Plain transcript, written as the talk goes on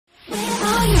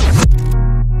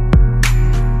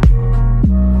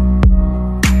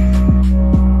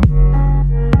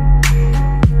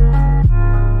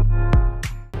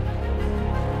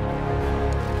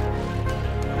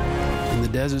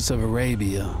deserts of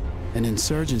Arabia, an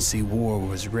insurgency war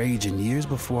was raging years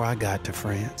before I got to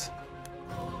France.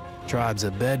 Tribes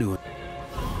of Bedouin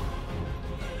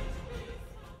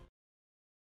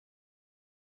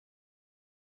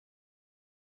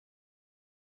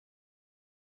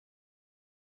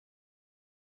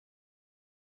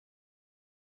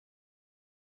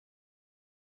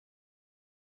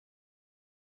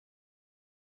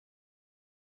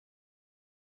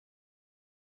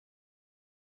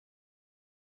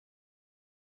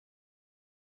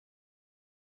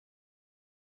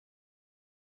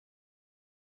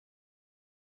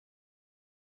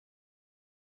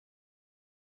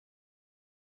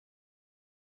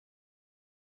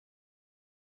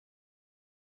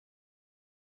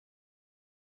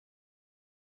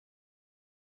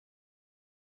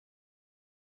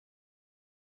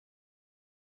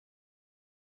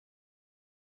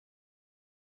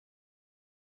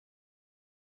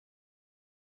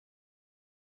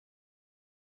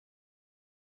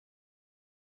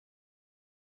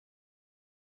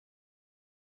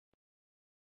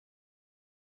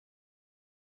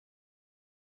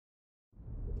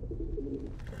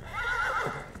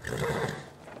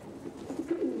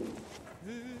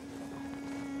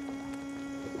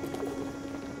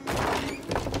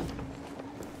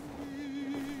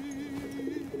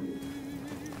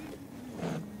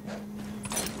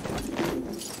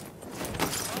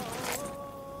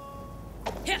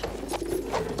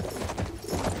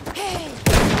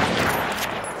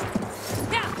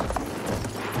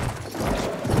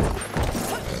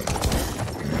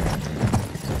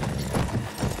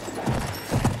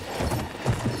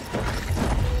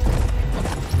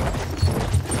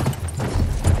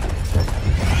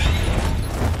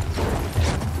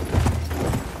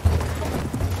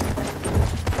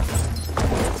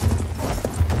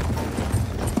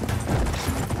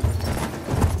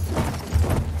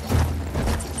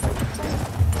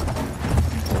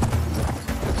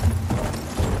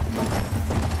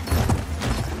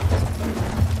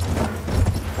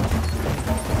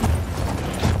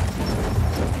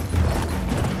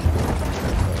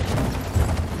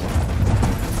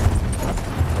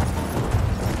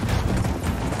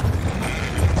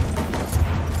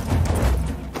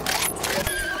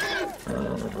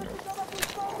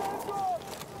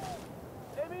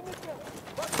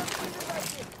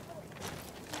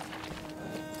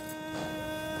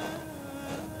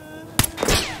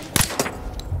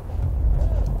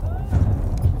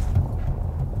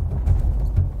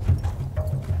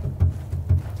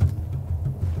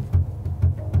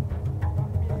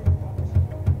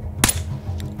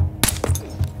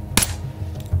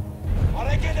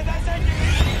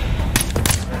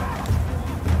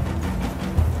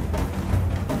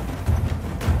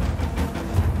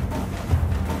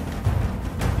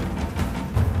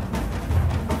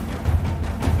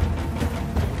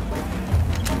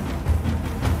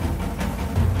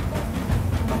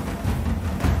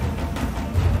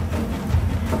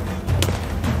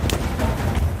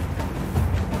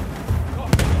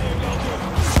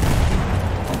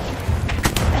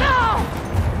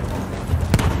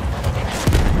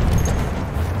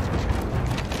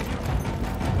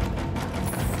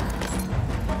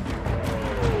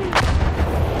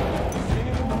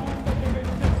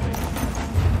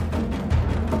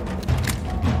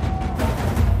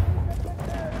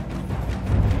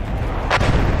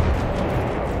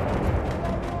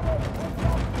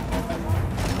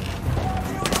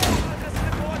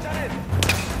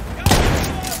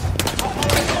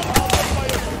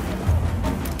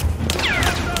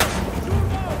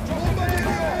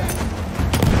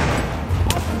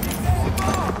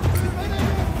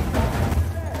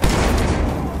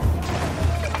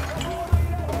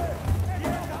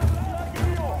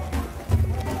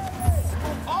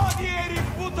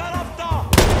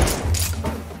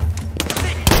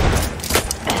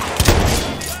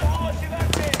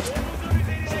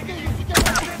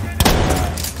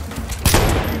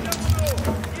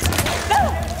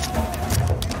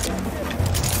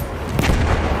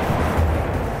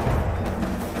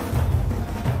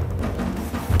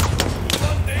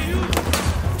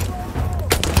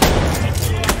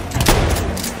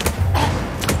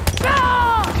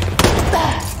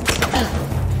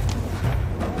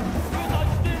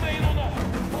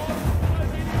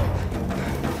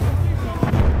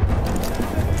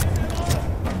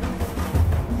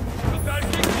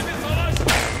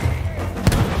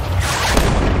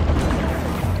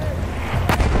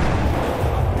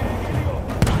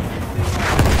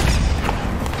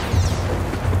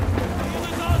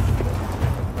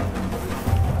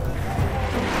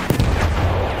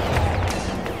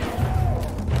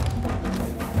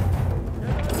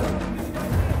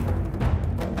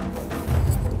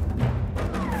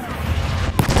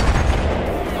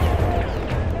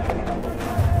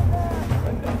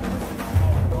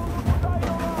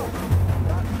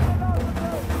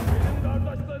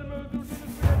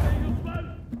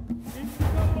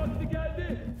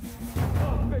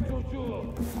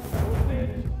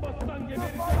Olmazsan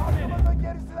gebersin Hakkımızın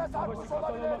gerisine Savaşı sarmış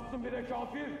olabilir. kazanamazsın bile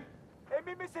kafir.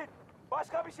 Emin misin?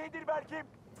 Başka bir şeydir belki.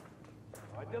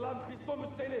 Hadi lan pis domuz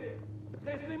seni.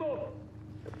 Teslim ol.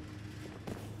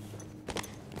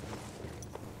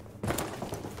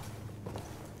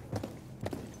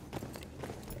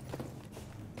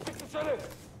 Çık dışarı.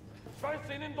 Ben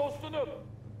senin dostunum.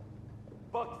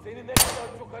 Bak seni ne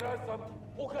kadar çok ararsam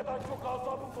o kadar çok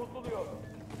asabım bozuluyor.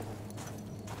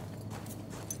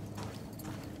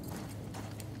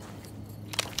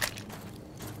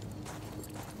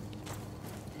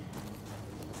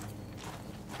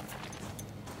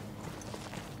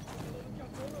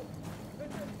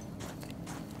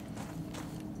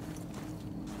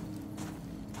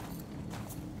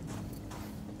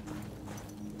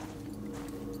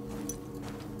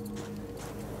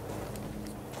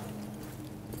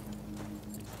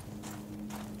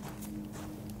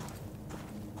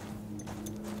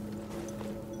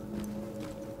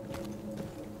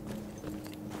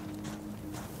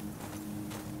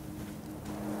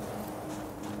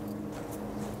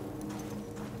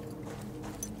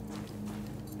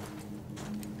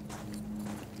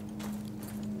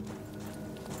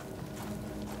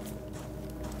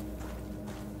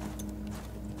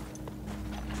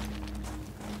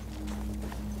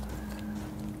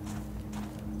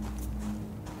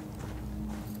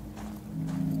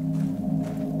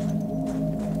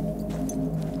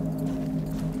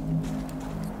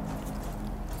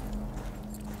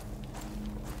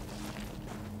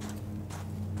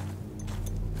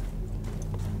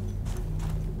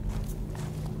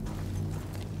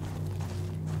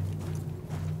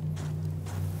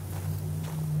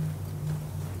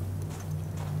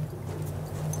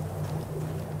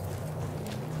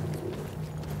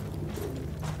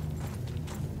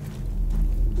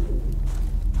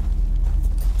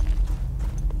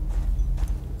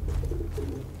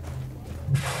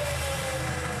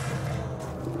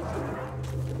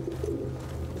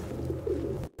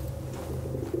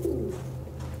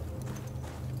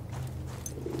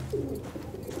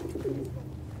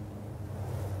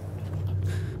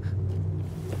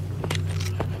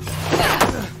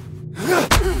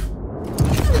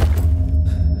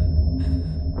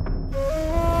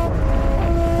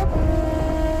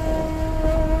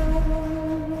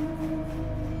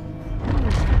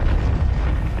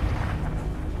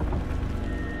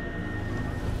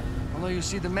 You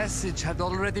see, the message had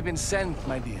already been sent,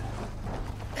 my dear.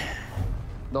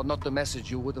 Not the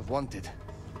message you would have wanted.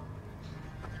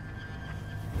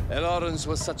 Lawrence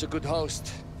was such a good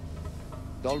host.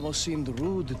 It almost seemed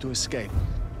rude to escape.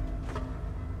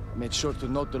 I made sure to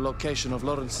note the location of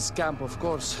Lawrence's camp, of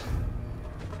course.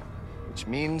 Which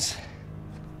means...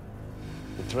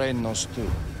 the train knows too.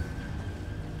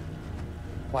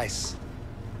 Twice,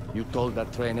 you told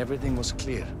that train everything was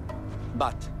clear.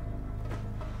 But...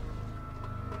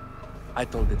 I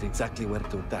told it exactly where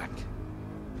to attack.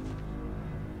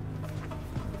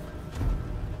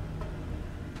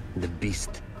 The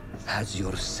beast has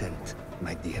your scent,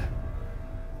 my dear.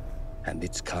 And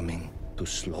it's coming to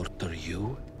slaughter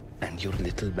you and your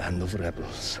little band of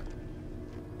rebels.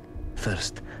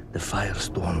 First, the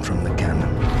firestorm from the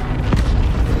cannon.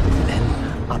 Then,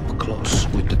 up close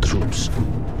with the troops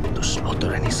to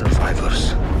slaughter any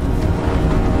survivors.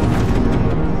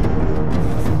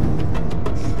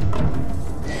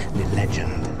 The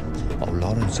legend of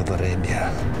Lawrence of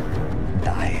Arabia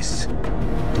dies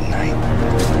tonight.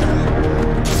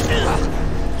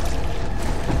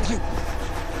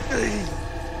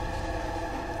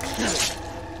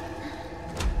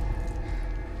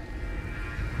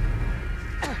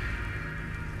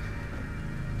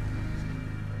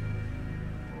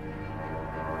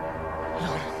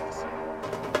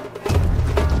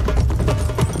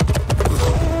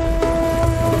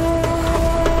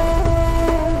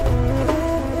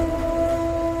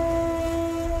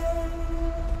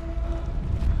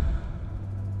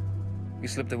 We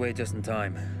slipped away just in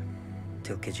time.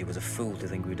 Till Kitchi was a fool to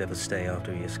think we'd ever stay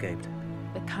after he escaped.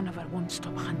 The carnival won't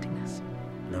stop hunting us.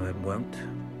 No, it won't.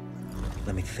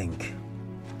 Let me think.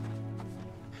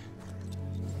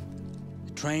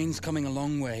 The train's coming a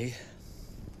long way.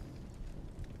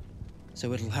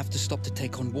 So it'll have to stop to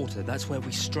take on water. That's where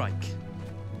we strike.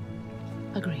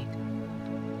 Agreed.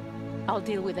 I'll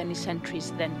deal with any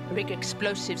sentries, then rig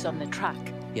explosives on the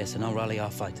track. Yes, and I'll rally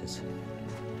our fighters.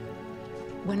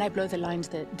 When I blow the lines,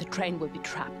 the train will be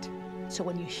trapped. So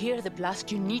when you hear the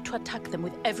blast, you need to attack them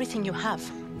with everything you have.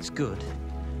 It's good.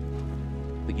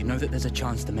 But you know that there's a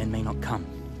chance the men may not come.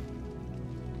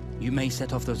 You may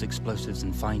set off those explosives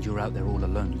and find you're out there all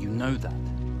alone. You know that.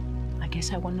 I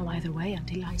guess I won't know either way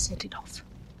until I set it off.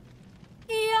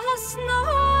 Yes,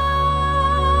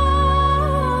 no.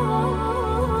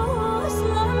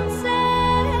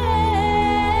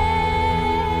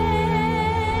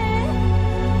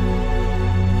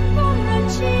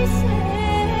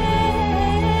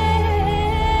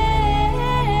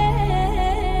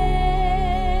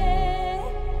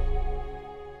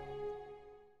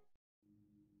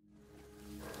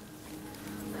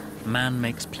 Man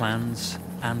makes plans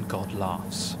and God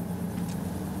laughs.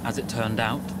 As it turned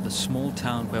out, the small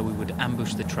town where we would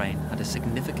ambush the train had a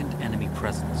significant enemy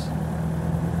presence.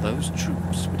 Those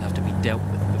troops would have to be dealt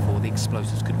with before the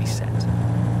explosives could be set.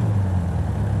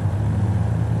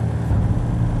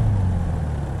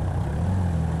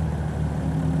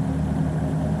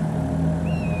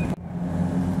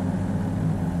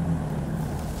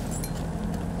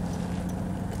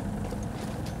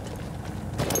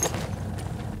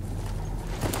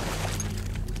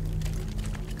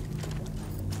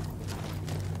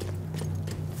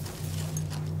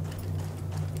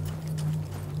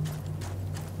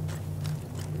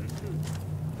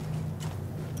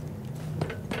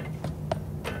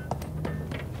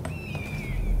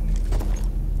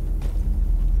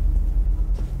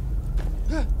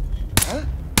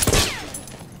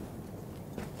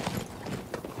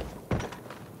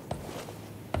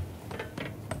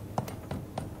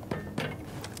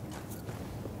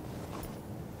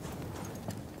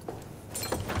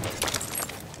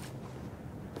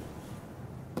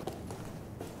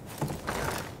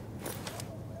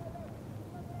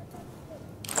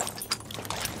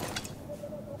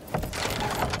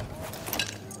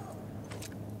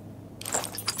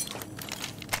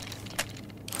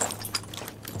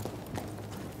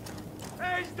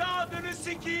 Ecdadını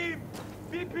sikeyim.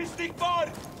 Bir pislik var.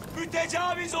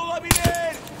 Mütecaviz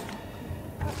olabilir.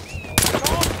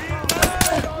 Çok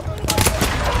dinle.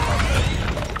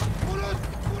 Vurun.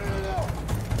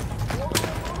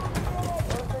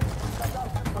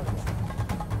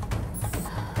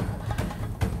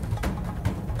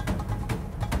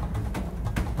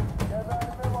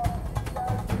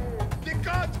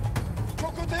 Dikkat!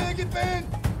 Çok öteye gitmeyin.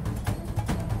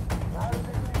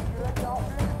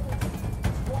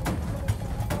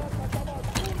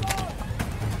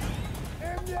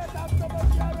 Emniyet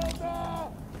atlaması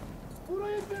yarıldı.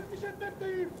 Burayı teftiş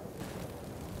etmekteyim.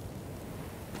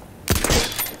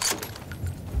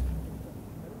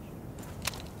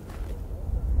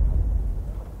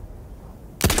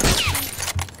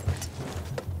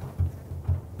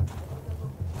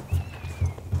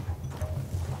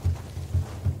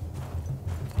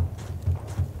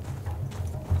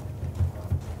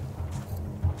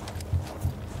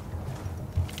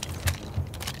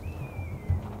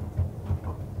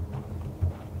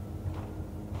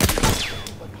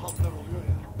 Halklar oluyor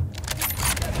ya.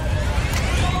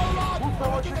 Bu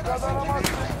savaşı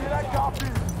kazanamazsın diyen kafir.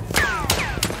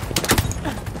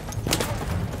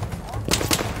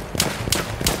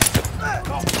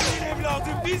 Kaptanın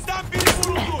evladı bizden biri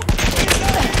vuruldu.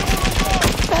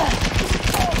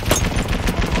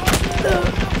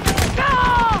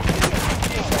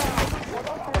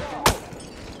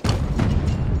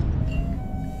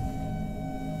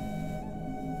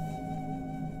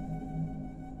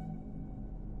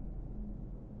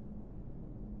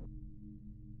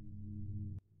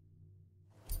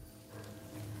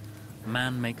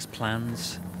 Man makes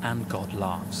plans and God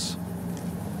laughs.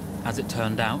 As it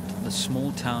turned out, the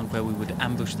small town where we would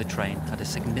ambush the train had a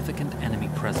significant enemy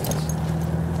presence.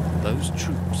 Those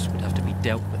troops would have to be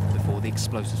dealt with before the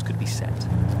explosives could be set.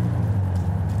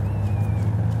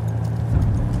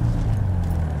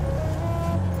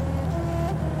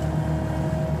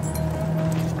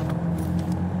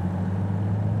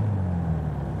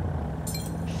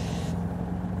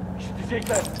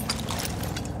 İşitecekler.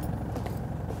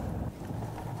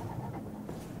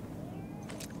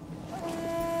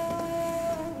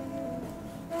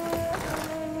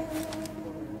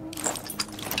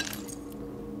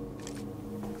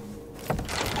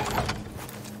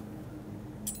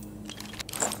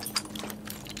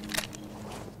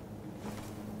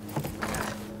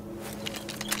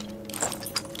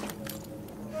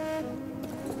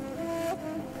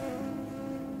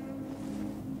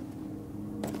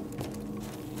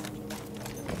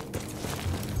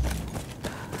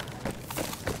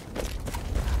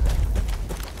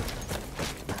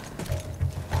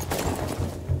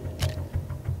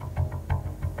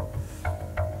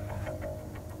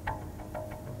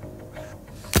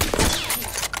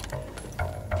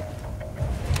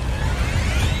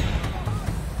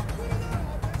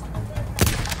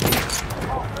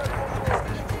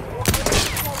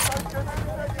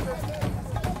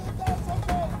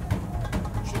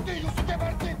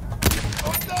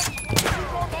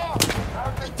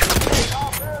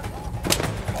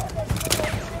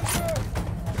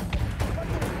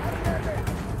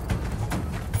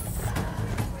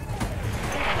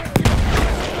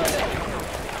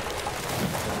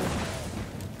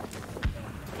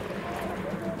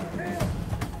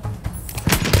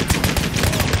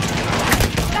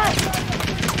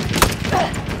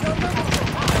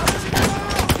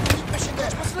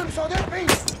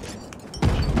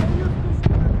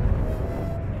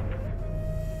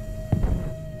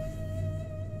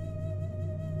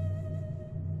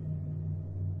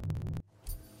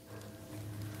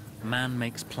 man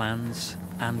makes plans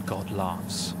and God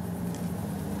laughs.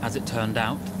 As it turned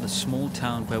out, the small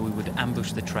town where we would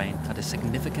ambush the train had a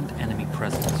significant enemy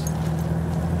presence.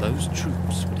 Those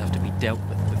troops would have to be dealt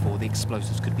with before the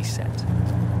explosives could be set.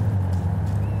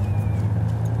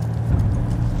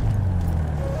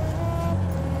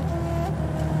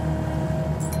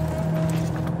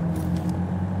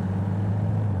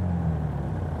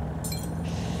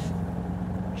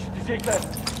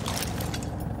 Gidecekler.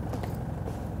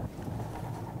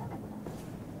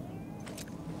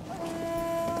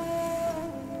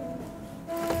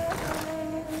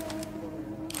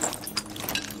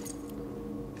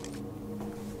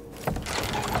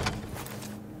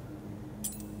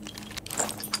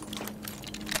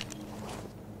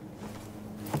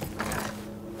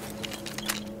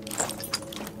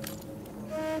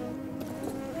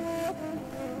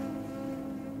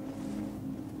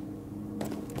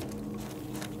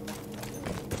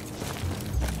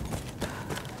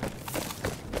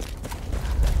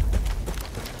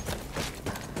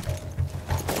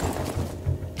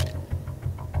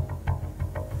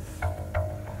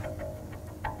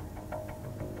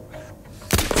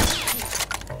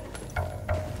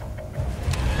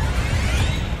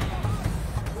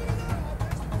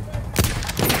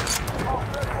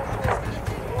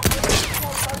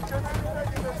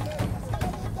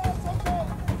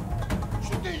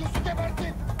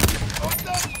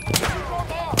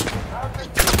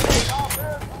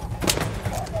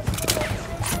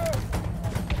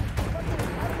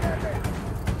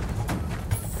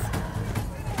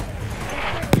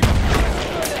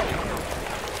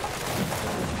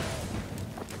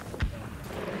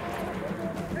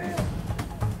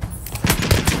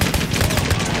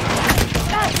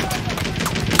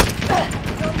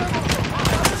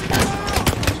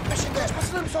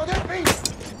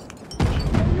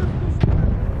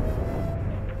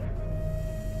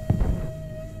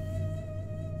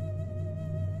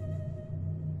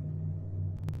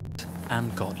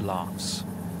 And God laughs.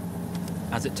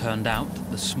 As it turned out,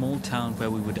 the small town where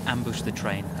we would ambush the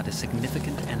train had a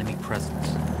significant enemy presence.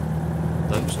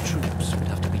 Those troops would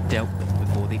have to be dealt with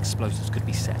before the explosives could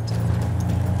be set.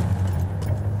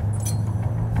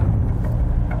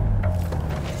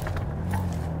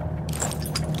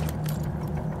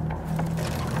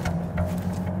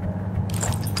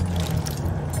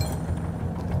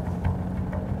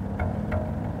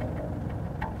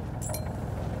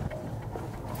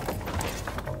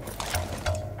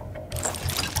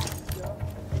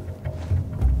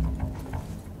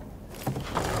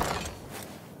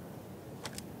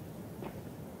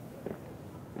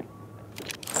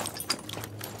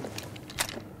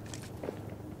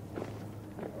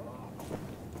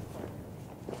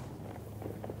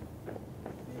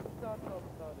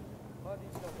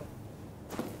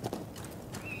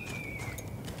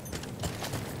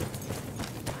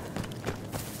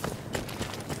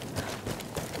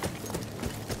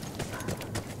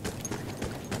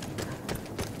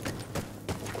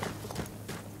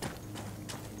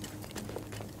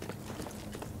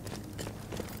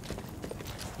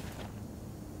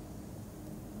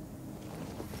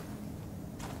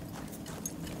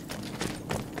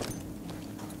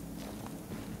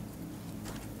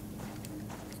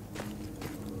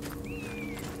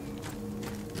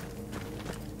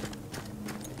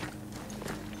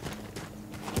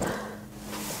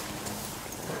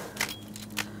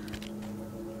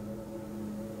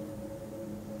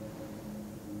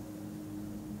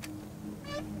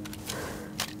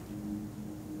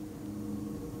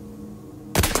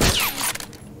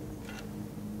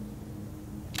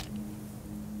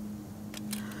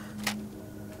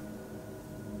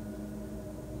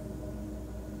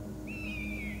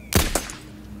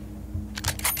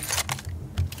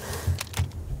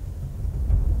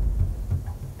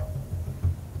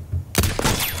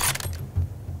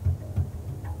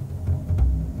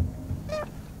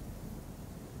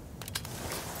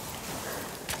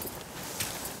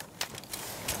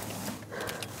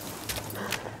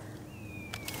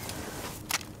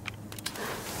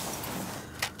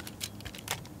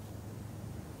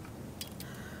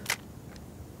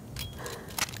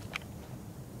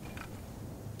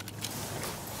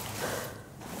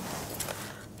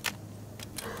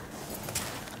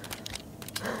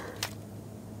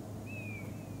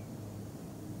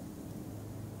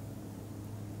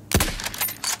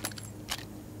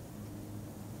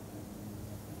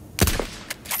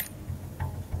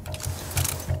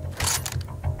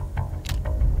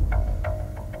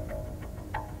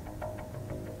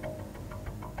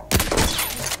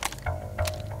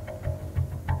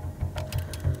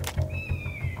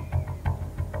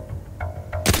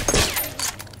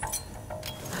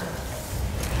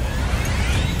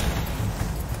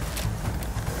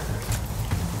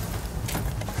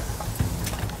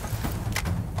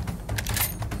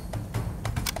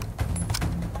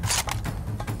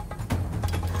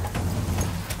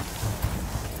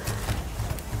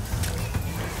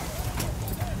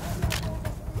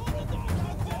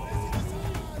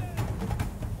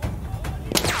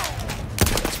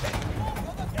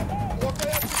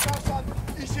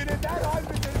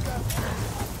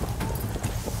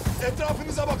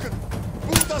 Arkanıza bakın.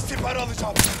 Burada siper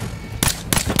alacağım.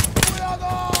 Uyanın!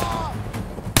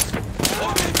 O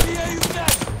mevkiye yüklen!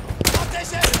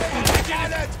 Ateş etmeyin!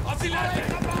 Alet! Az ileride!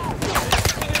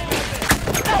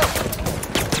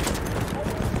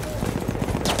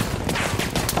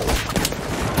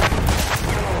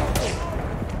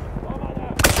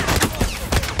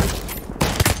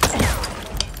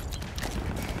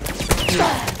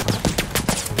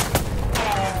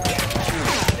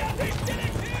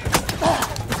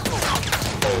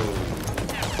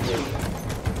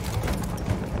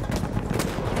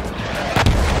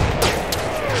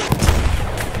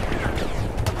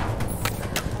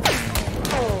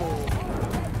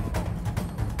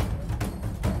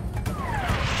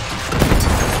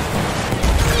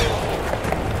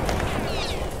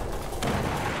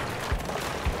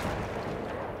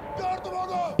 Gördüm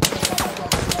onu!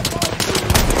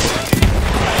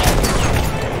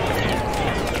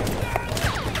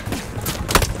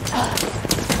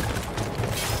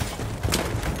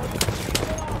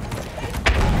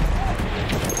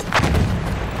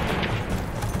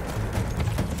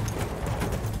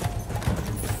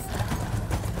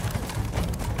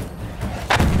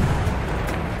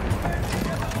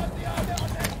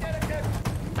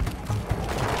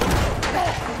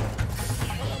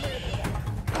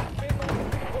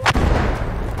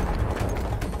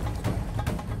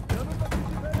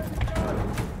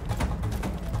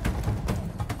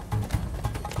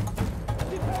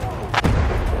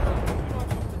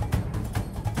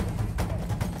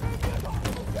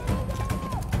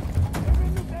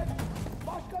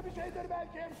 Başka bir şeydir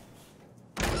belki.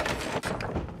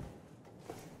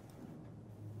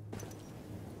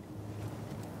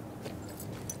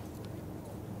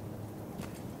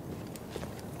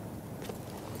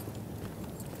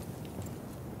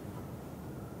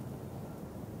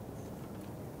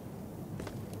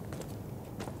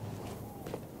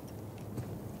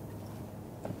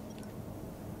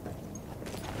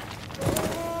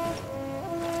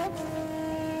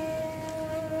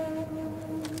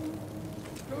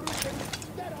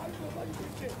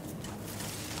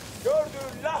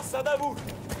 Gördüğün lahzada vur!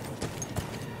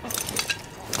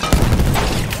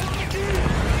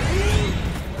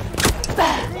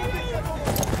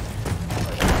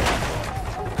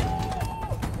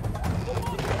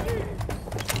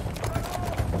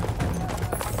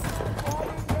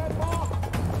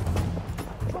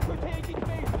 Çok öteye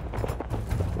gitmeyin!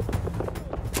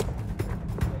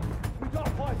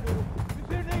 Müdafaa ediyorum!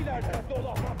 Üzerine ileride!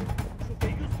 Dolamam! Şu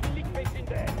deyyuslilik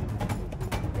peşinde!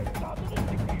 Evladını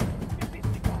sikeyim! Bir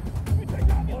pislik var!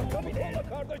 Mütecaviz olabilir!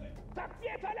 Kardeş!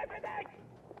 Takviye talep edek!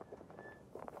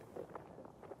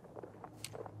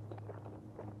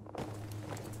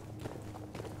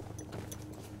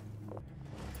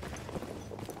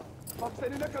 Bak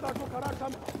seni ne kadar çok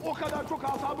ararsam o kadar çok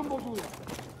asabım bozuluyor.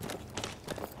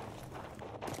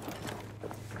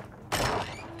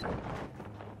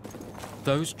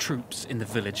 Those troops in the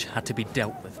village had to be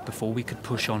dealt with before we could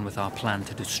push on with our plan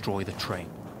to destroy the train.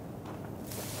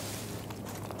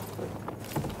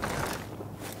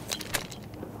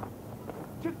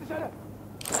 Çık dışarı.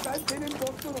 Ben senin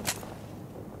dostunum.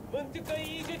 Mıntıkayı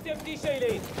iyice teftiş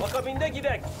eyleyin. Akabinde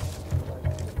gidek.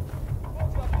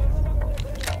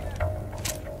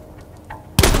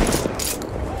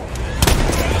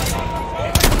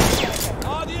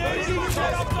 Hadi eğilin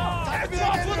tarafta!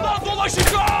 Etrafından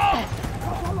dolaşacağım!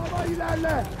 Kafalama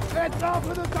ilerle.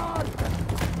 Etrafını sar.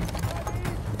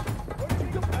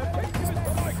 Erkek gibi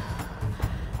salak!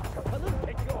 Kafanın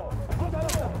teki o. Bu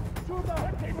tarafta. Şurada.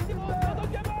 Teslim ol sana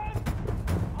geber!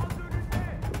 Az önünde.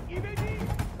 İvedi.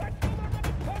 Kaçmalarına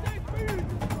müsaade etmeyin.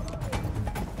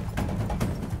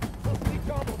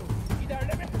 Toplayacağım onu.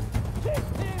 İlerleme.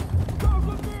 Kestim.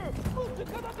 Gördün mü?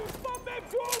 Mıntıkada düşman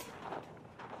mevcut.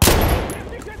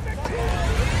 Tebrik etmek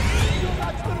için.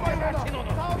 Açtırmayın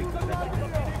onu. Taarruzlar geliyor.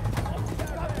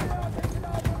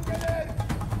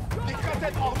 Dikkat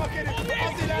et ahmak herif.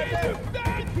 Az ileride.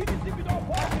 Kimisi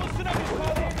müdafasına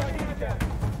müsaade edemeyeceğim.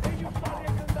 Eyyuplar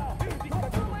yakında.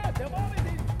 Dikkat olmaya devam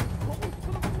edin. Domuz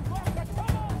kılıfımız var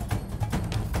kaçamaz.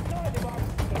 Galiba.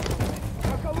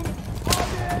 Bakalım.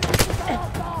 Hadi bu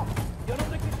tarafta.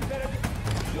 Yanımdaki sipere dik.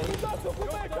 Yolundan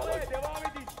sokulmaya çalış. Devam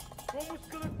edin. Domuz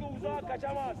kılıklı uzağa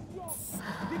kaçamaz.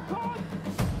 Dikkat!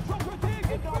 Çok öteye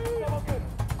gitmeyin. Bakın.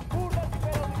 Burada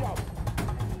siper alacağım.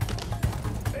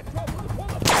 Etrafını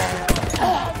kola.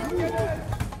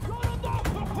 Yolundan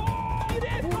sokul. Bir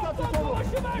etraftan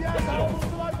dolaşıver. Diğer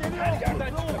taarruzlar geliyor. Her yerden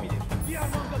çıkabilir. Diğer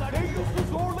mangalar Deyyus'u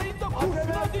zorlayın da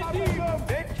kurşuna dizeyim.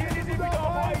 Bekçenizi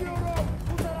müdafaa edin.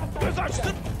 Göz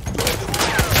açtın.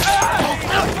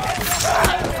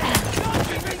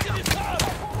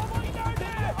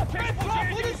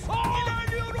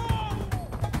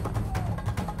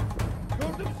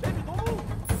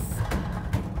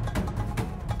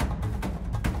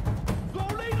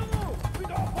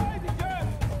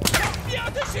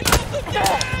 Silahlı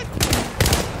gel!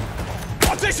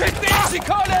 Ateş etmeyin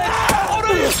Zikale!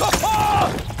 Orayı kapa!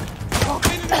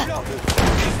 Benim evladım!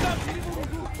 Bizden biri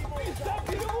vuruldu! Bizden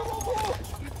biri vuruldu!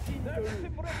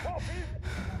 Neredesin Frostbite?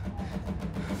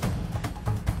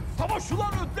 Savaş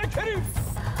ulan ödlek herif!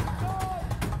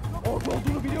 Orada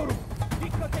olduğunu biliyorum.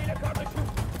 Dikkat eyle kardeşim.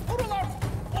 Buralar!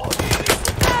 O değil!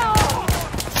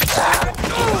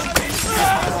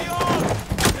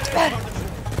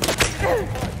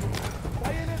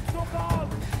 Dayanın sokağın!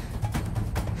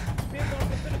 Bir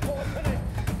markasını kovalasana!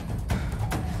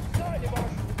 Galiba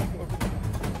şurada gördüm.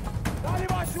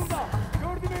 Galiba şurada!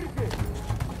 Gördüm herifi!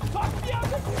 Tak bir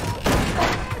yerde şurada!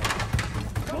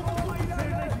 Kovalama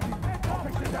ileride!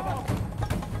 Ateşe devam!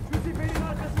 Şu siperin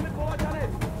arkasını kovacan et!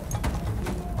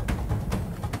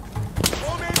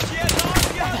 O mevkiye daha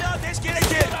ziyade ateş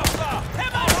gerekir!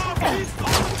 Hemen! Biz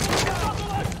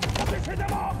ateşe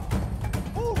devam!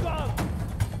 Buradan!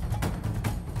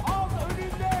 Al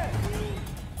önünde!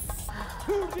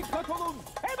 Hür dikkat olun!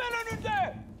 Hemen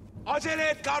önünde! Acele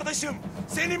et kardeşim!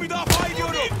 Seni müdafaa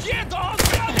ediyorum! O mevkiye daha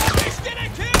ziyade ateş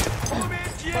gerekir! O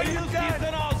mevkiye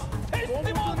bizden az!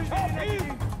 Teslim ol kafir!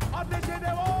 Ateşe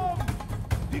devam!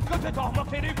 Dikkat et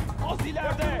ahmak herif! Az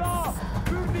ileride!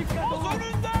 Hür dikkat olun! Az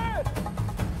önünde!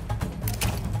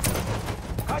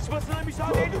 Kaçmasına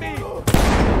müsaade etmeyin!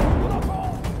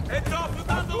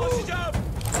 Etrafından dolaşacağım!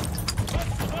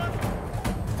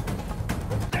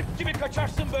 Tek gibi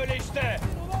kaçarsın böyle işte!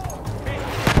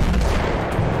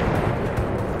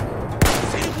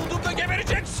 Seni bulduğumda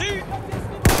gebereceksin!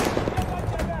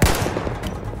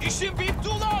 İşin bitti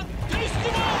ulan!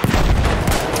 Teslim ol!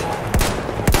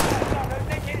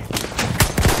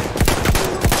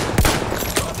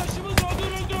 Arkadaşımız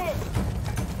öldürüldü!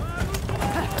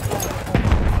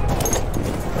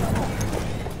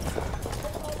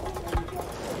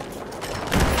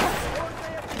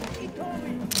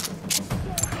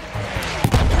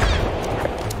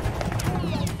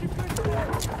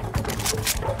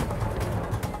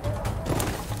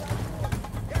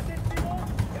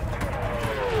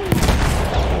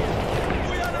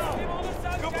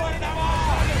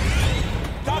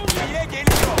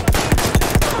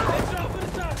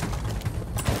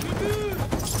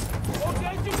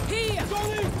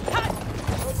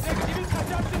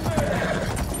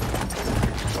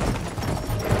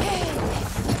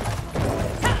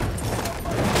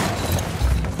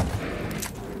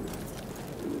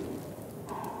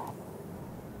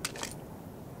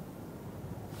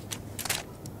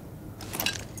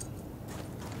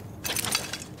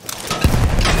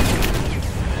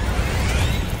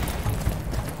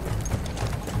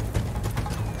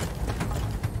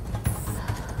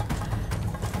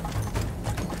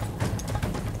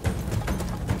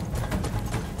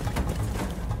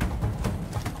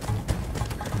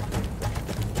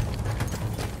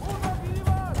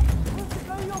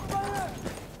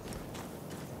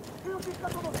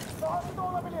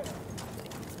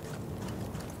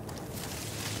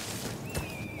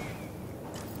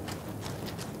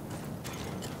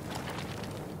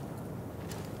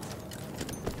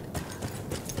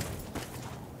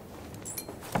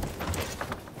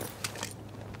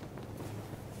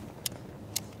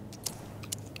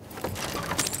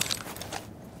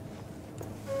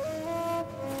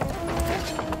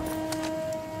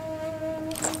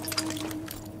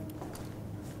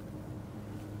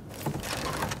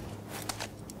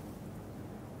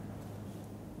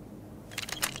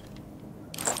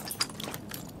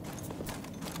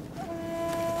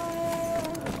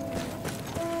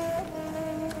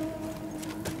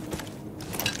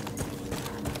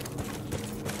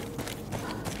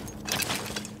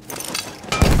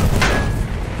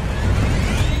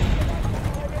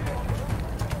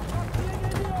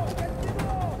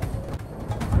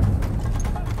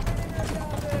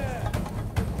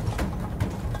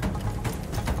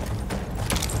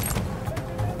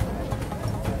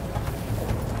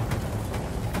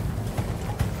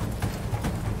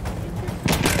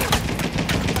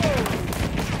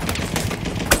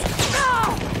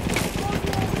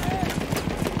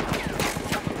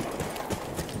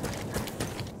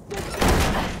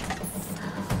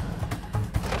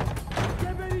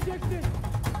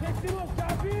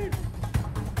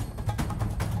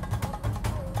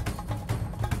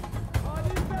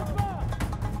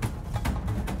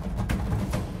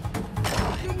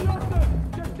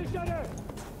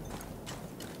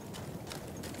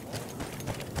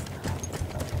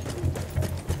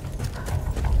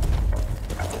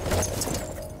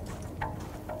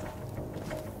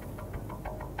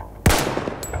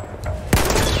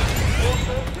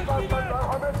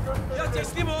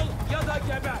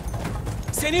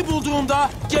 Seni bulduğumda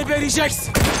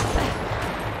gebereceksin.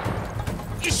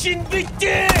 İşin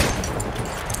bitti!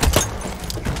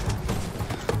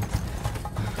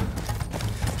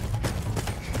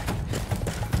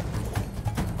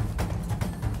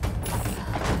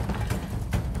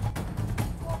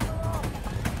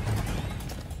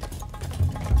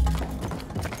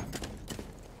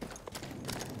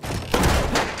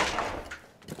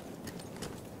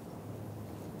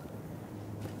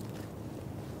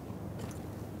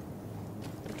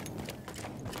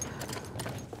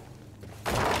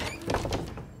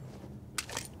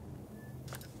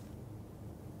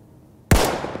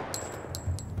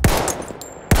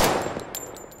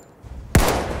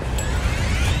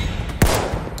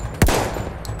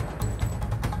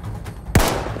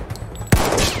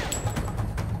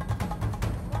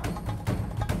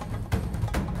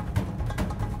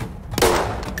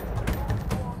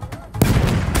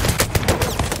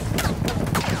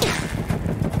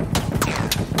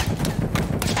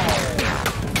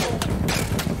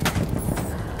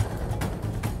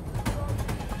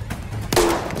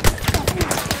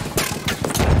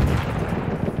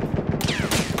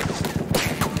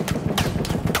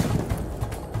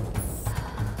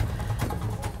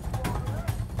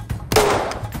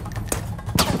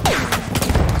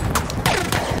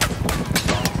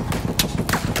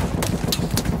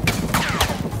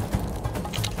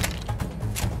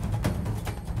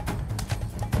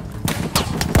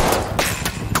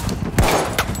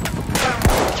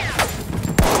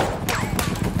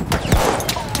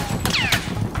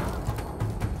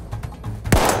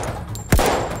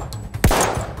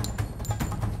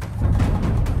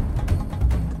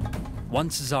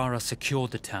 Once Zara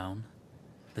secured the town,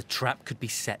 the trap could be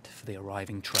set for the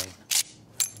arriving train.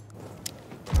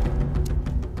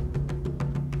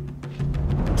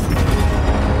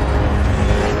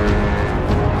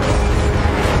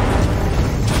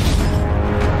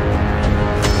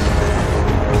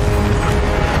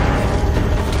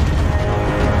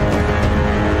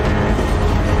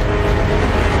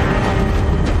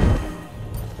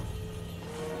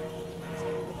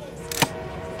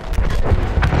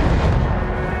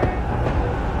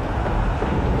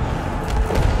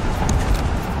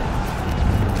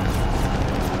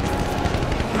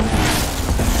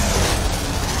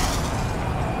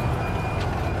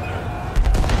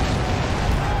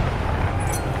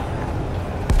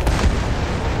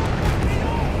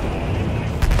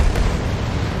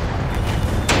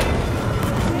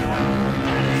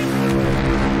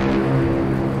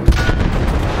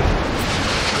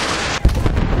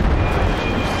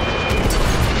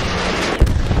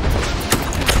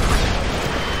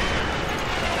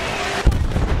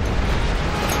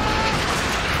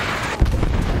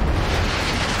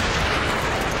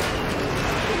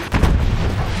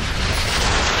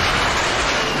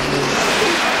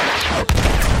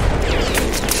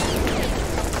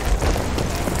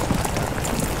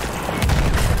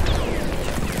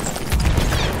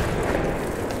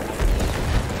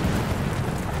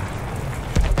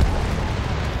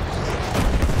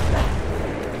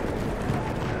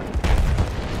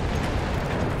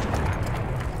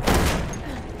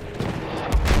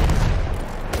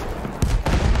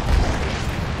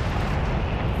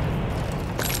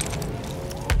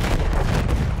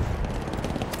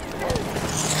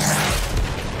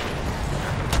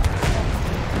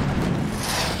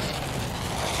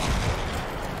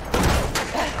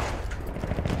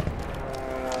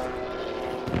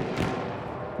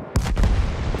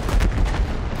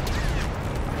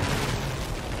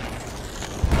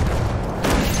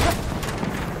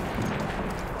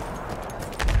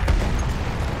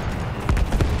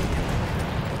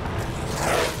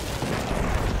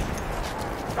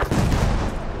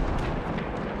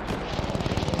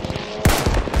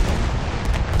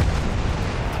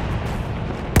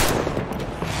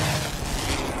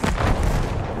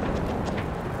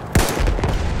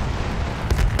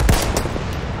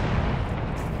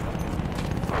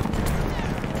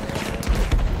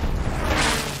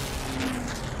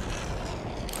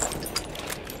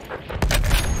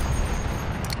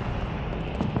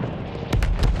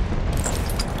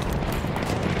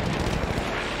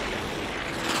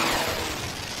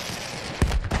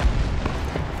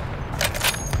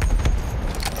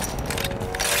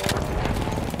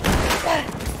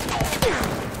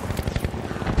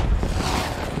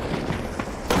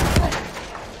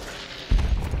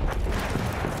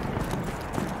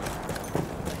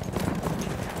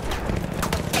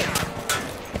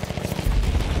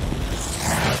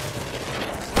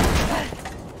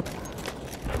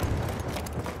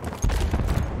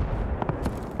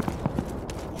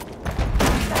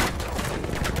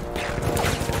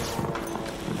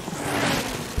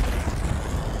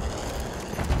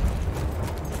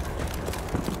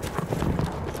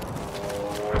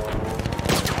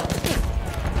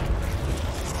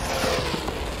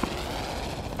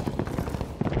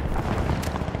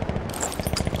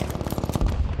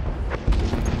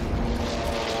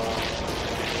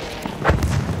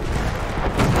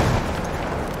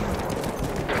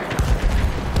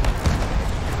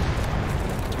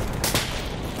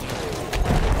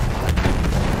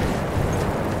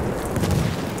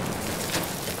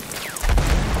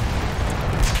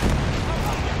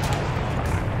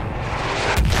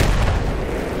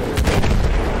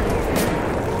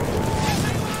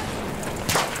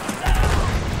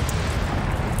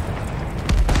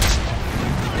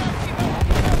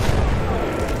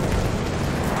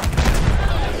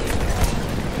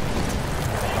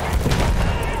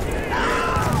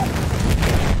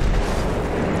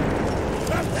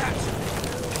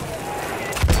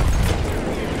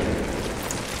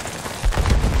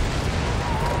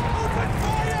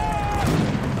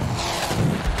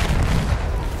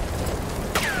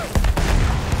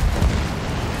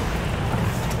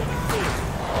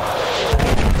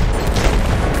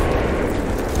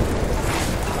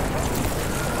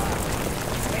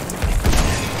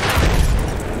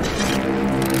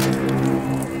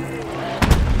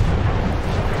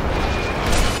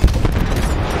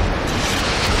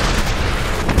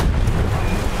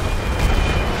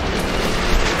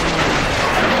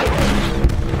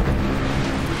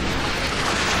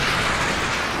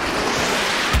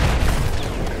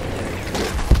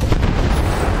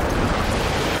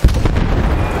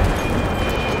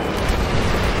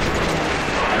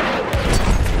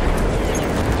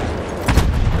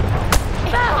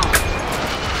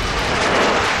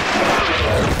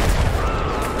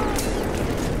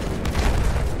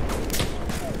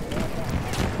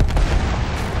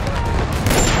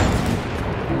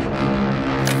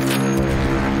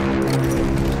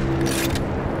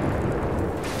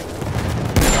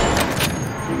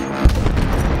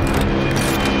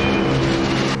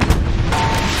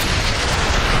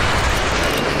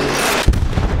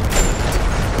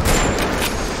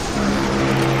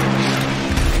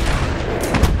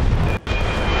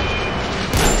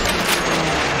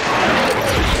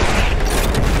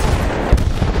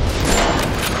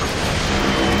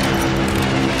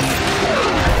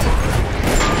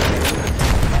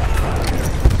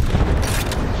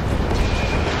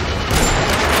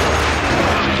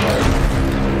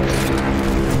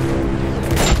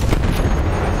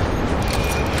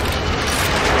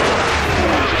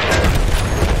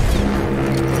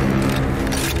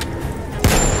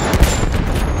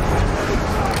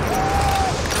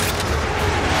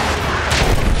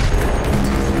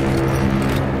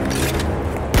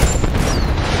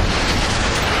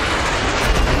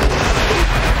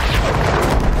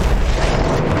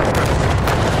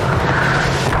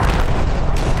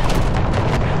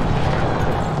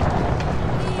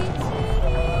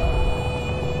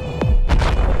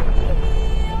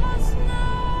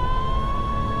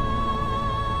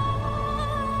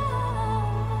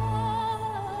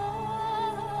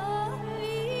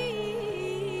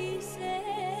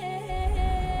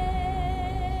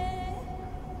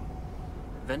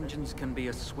 Vengeance can be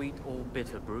a sweet or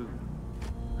bitter brew.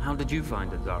 How did you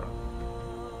find it, Zara?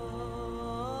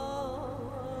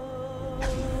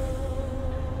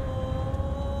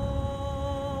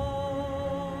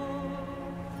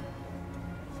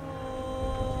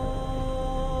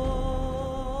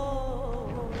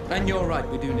 And you're right,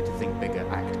 we do need to think bigger,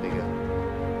 act bigger.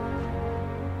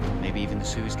 Maybe even the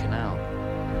Suez Canal.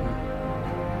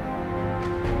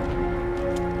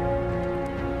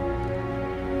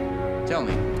 Tell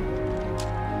me,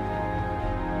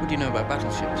 what do you know about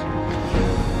battleships?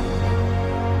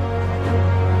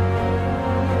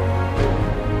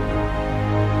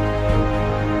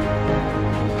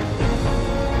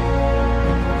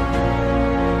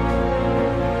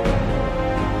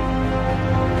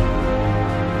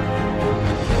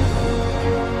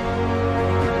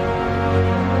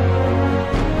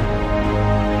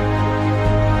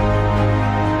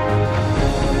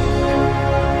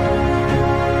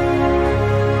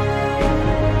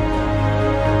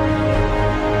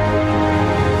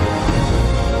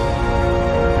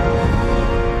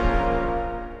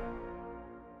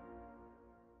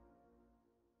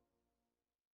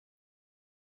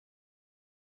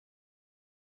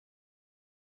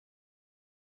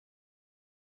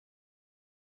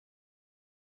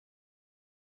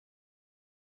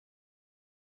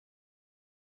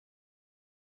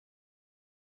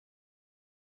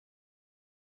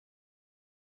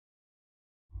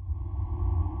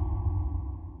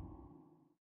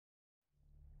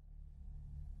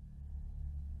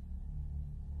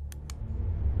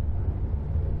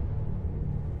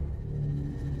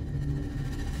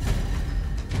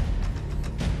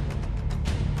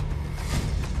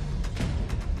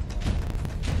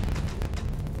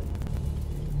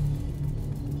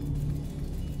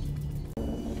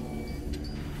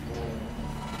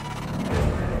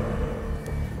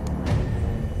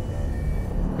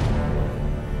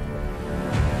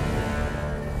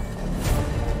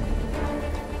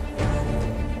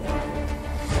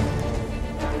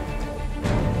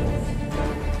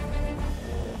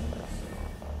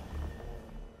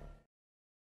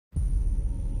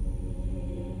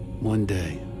 One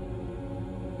day,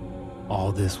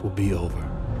 all this will be over.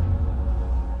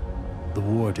 The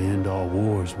war to end all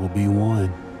wars will be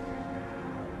won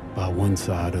by one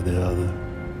side or the other.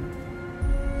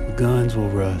 The guns will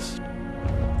rust,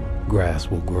 grass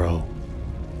will grow,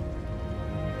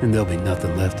 and there'll be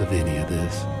nothing left of any of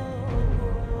this.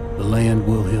 The land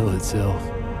will heal itself,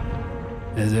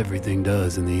 as everything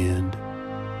does in the end.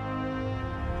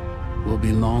 We'll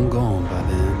be long gone by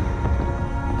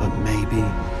then, but maybe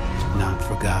not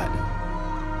forgotten.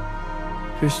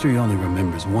 History only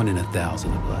remembers 1 in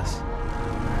 1,000 of us.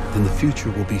 Then the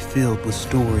future will be filled with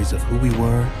stories of who we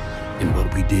were and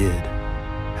what we did,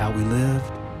 how we lived,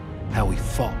 how we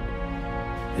fought,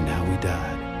 and how we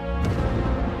died.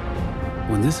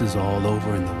 When this is all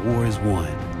over and the war is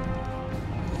won,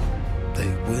 they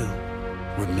will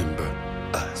remember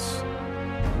us.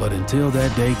 But until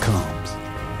that day comes,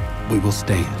 we will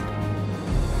stand.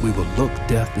 We will look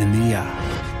death in the eye.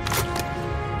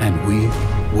 And we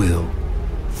will